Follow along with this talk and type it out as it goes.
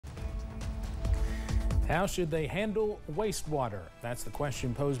How should they handle wastewater? That's the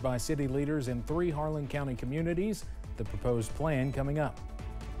question posed by city leaders in 3 Harlan County communities. The proposed plan coming up.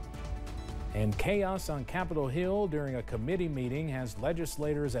 And chaos on Capitol Hill during a committee meeting has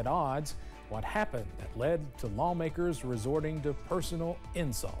legislators at odds. What happened that led to lawmakers resorting to personal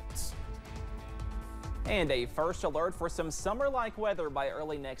insults? And a first alert for some summer-like weather by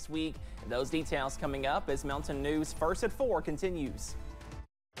early next week. Those details coming up as Mountain News First at 4 continues.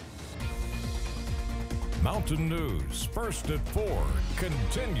 Mountain News First at 4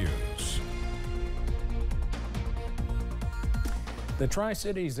 continues. The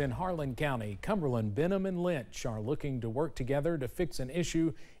Tri-Cities in Harlan County, Cumberland, Benham, and Lynch are looking to work together to fix an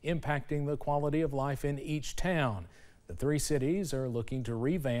issue impacting the quality of life in each town. The 3 cities are looking to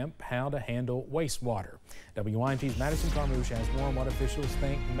revamp how to handle wastewater. WYMT's Madison Carmouche has more on what officials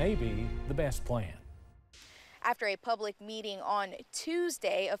think may be the best plan. After a public meeting on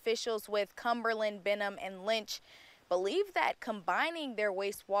Tuesday, officials with Cumberland, Benham, and Lynch believe that combining their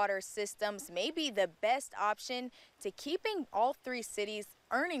wastewater systems may be the best option to keeping all 3 cities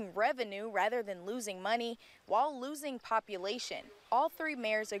earning revenue rather than losing money while losing population. All 3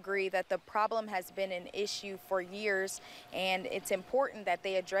 mayors agree that the problem has been an issue for years, and it's important that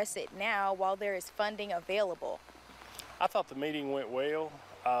they address it now while there is funding available. I thought the meeting went well.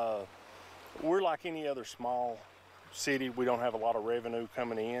 We're like any other small city. We don't have a lot of revenue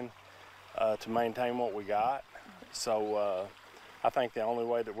coming in to maintain what we got. So I think the only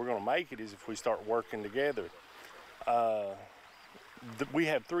way that we're going to make it is if we start working together. We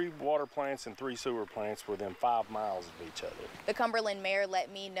have 3 water plants and 3 sewer plants within 5 miles of each other. The Cumberland mayor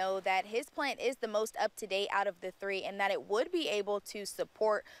let me know that his plant is the most up-to-date out of the 3 and that it would be able to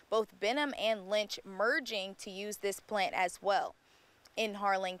support both Benham and Lynch merging to use this plant as well. In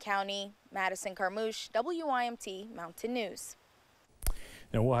Harlan County, Madison Carmouche, WYMT Mountain News.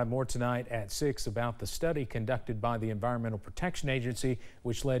 Now, we'll have more tonight at 6 about the study conducted by the Environmental Protection Agency,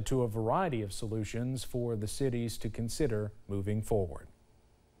 which led to a variety of solutions for the cities to consider moving forward.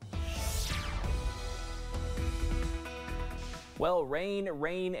 Well, rain,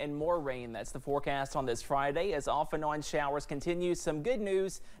 and more rain. That's the forecast on this Friday as off and on showers continue. Some good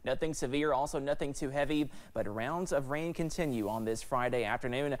news, nothing severe, also nothing too heavy, but rounds of rain continue on this Friday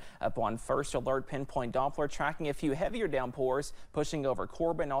afternoon. Up on first alert, pinpoint Doppler tracking a few heavier downpours, pushing over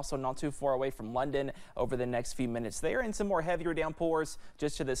Corbin, also not too far away from London over the next few minutes there, and some more heavier downpours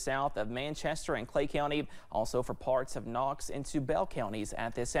just to the south of Manchester and Clay County, also for parts of Knox into Bell counties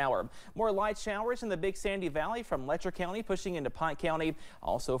at this hour. More light showers in the Big Sandy Valley from Letcher County pushing into Pike County,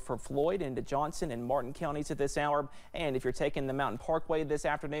 also for Floyd into Johnson and Martin counties at this hour. And if you're taking the Mountain Parkway this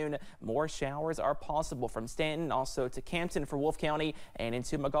afternoon, more showers are possible from Stanton, also to Campton for Wolfe County and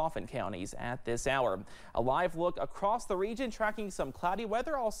into Magoffin counties at this hour. A live look across the region tracking some cloudy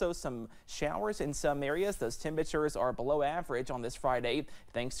weather, also some showers in some areas. Those temperatures are below average on this Friday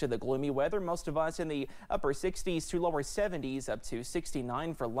thanks to the gloomy weather. Most of us in the upper 60s to lower 70s, up to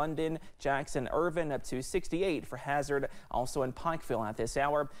 69 for London, Jackson, Irvin, up to 68 for Hazard, also in Pikeville at this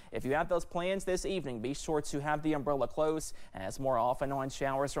hour. If you have those plans this evening, be sure to have the umbrella close as more off and on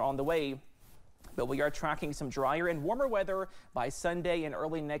showers are on the way. But we are tracking some drier and warmer weather by Sunday and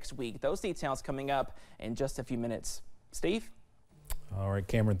early next week. Those details coming up in just a few minutes. Steve? All right,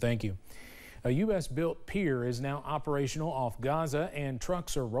 Cameron, thank you. A U.S.-built pier is now operational off Gaza, and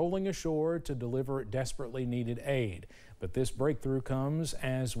trucks are rolling ashore to deliver desperately needed aid. But this breakthrough comes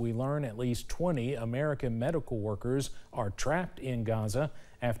as we learn at least 20 American medical workers are trapped in Gaza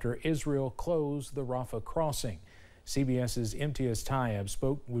after Israel closed the Rafah crossing. CBS's Imtiaz Tayeb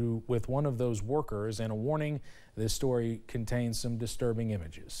spoke with one of those workers, and a warning: this story contains some disturbing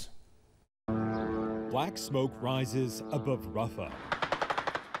images. Black smoke rises above Rafah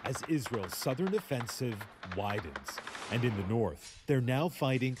as Israel's southern offensive widens. And in the north, they're now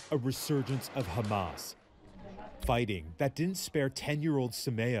fighting a resurgence of Hamas. Fighting that didn't spare 10-year-old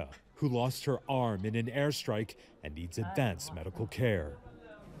Samaya, who lost her arm in an airstrike and needs advanced medical care.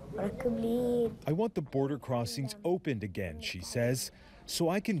 I want the border crossings opened again, she says, so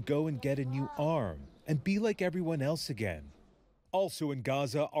I can go and get a new arm and be like everyone else again. Also in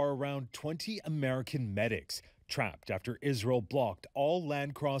Gaza are around 20 American medics trapped after Israel blocked all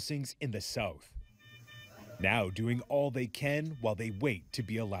land crossings in the south. Now doing all they can while they wait to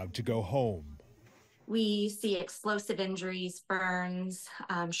be allowed to go home. We see explosive injuries, burns,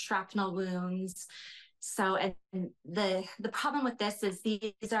 shrapnel wounds. So, and the problem with this is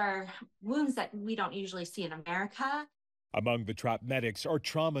these are wounds that we don't usually see in America. Among the trapped medics are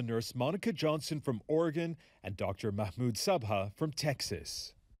trauma nurse Monica Johnson from Oregon and Dr. Mahmoud Sabha from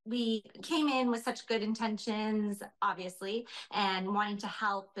Texas. We came in with such good intentions, obviously, and wanting to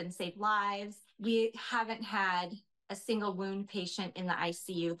help and save lives. We haven't had a single wound patient in the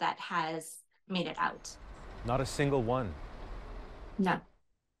ICU that has made it out. Not a single one? No.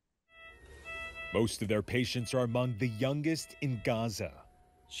 Most of their patients are among the youngest in Gaza.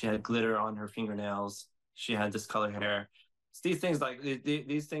 She had glitter on her fingernails. She had discolored hair. It's these things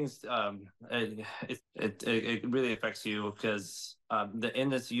these things. It really affects you because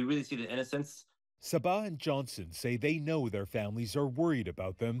you really see the innocence. Sabah and Johnson say they know their families are worried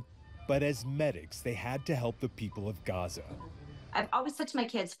about them, but as medics, they had to help the people of Gaza. I've always said to my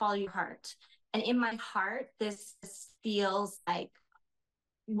kids, follow your heart. And in my heart, this feels like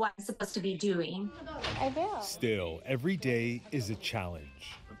what I'm supposed to be doing. Still, every day is a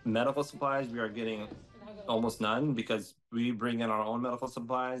challenge. Medical supplies, we are getting almost none because we bring in our own medical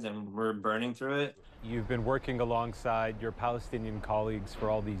supplies and we're burning through it. You've been working alongside your Palestinian colleagues for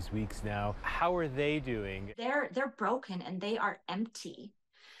all these weeks now. How are they doing? They're broken and they are empty.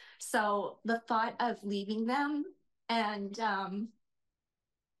 So the thought of leaving them and,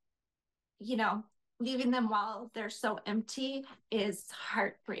 leaving them while they're so empty is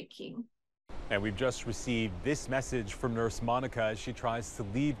heartbreaking. And we've just received this message from Nurse Monica as she tries to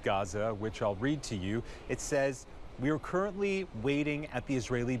leave Gaza, which I'll read to you. It says, "We are currently waiting at the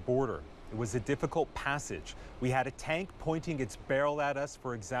Israeli border. It was a difficult passage. We had a tank pointing its barrel at us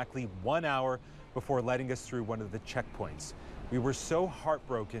for exactly 1 hour before letting us through one of the checkpoints. We were so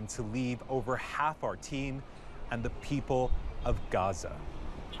heartbroken to leave over half our team and the people of Gaza.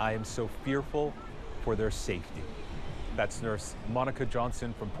 I am so fearful for their safety." That's Nurse Monica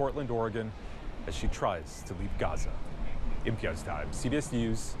Johnson from Portland, Oregon, as she tries to leave Gaza. Imtiaz Time, CBS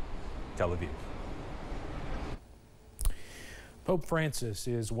News, Tel Aviv. Pope Francis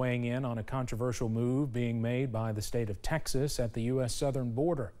is weighing in on a controversial move being made by the state of Texas at the U.S. southern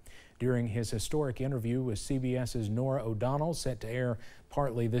border. During his historic interview with CBS's Norah O'Donnell, set to air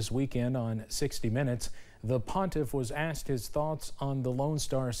partly this weekend on 60 Minutes, the pontiff was asked his thoughts on the Lone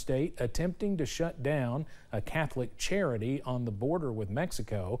Star State attempting to shut down a Catholic charity on the border with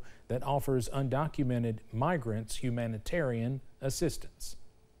Mexico that offers undocumented migrants humanitarian assistance.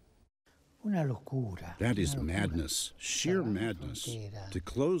 That is madness, sheer madness. To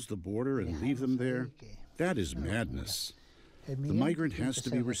close the border and leave them there, that is madness. The migrant has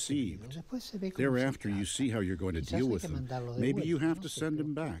to be received. Thereafter, you see how you're going to deal with them. Maybe you have to send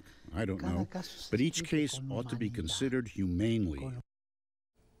him back. I don't know. But each case ought to be considered humanely.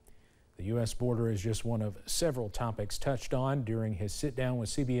 The U.S. border is just one of several topics touched on during his sit-down with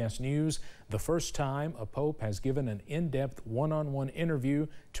CBS News, the first time a pope has given an in-depth one-on-one interview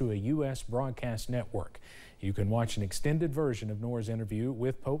to a U.S. broadcast network. You can watch an extended version of Norah's interview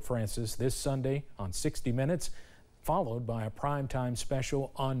with Pope Francis this Sunday on 60 Minutes, followed by a primetime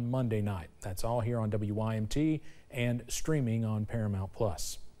special on Monday night. That's all here on WYMT and streaming on Paramount+.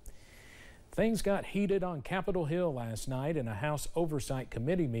 Things got heated on Capitol Hill last night in a House Oversight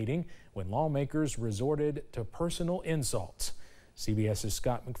Committee meeting when lawmakers resorted to personal insults. CBS's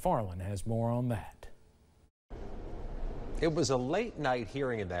Scott McFarland has more on that. It was a late-night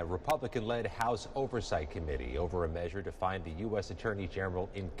hearing in the Republican-led House Oversight Committee over a measure to find the U.S. Attorney General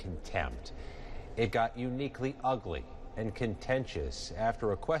in contempt. It got uniquely ugly and contentious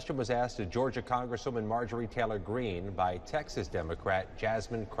after a question was asked to Georgia Congresswoman Marjorie Taylor Greene by Texas Democrat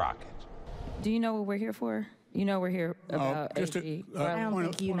Jasmine Crockett. Do you know what we're here for? You know we're here about AG. I don't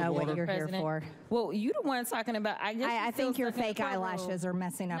think you know what you're here for. Well, you the one talking about. I think your fake eyelashes are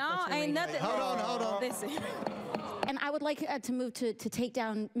messing up. No, ain't nothing. Hold on. Listen. And I would like to move to take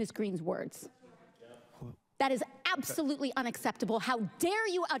down Ms. Greene's words. That is absolutely unacceptable. How dare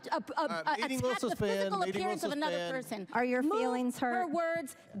you attack the physical appearance of another person? Are your feelings hurt? Her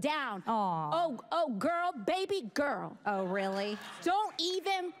words down. Aww. Oh, girl, baby girl. Oh, really? Don't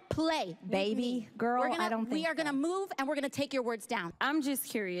even play. Baby girl? I don't think we are going to move and we're going to take your words down. I'm just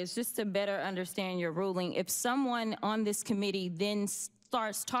curious, just to better understand your ruling. If someone on this committee then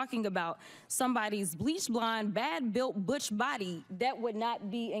starts talking about somebody's bleach blonde, bad built butch body, that would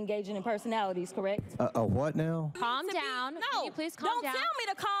not be engaging in personalities, correct? What now? Calm down. No, can you please calm down? Don't tell me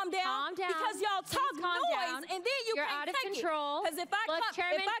to calm down. Calm down. Because y'all talk noise and then you You're can't out of take control. Because if I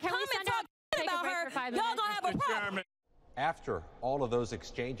come and talk about her, y'all gonna have a problem. After all of those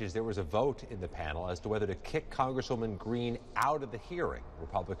exchanges, there was a vote in the panel as to whether to kick Congresswoman Greene out of the hearing.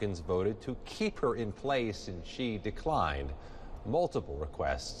 Republicans voted to keep her in place, and she declined multiple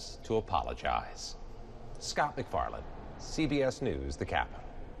requests to apologize. Scott McFarland, CBS News, the Capitol.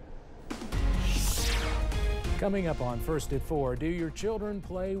 Coming up on First at 4, do your children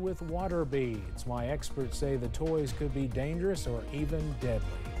play with water beads? Why experts say the toys could be dangerous or even deadly.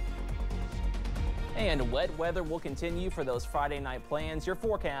 And wet weather will continue for those Friday night plans. Your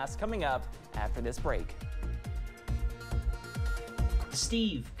forecast coming up after this break.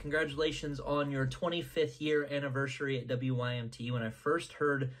 Steve, congratulations on your 25th year anniversary at WYMT. When I first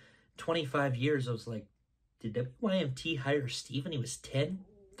heard 25 years, I was like, did WYMT hire Steve when he was 10?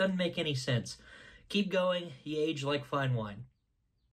 Doesn't make any sense. Keep going. You age like fine wine.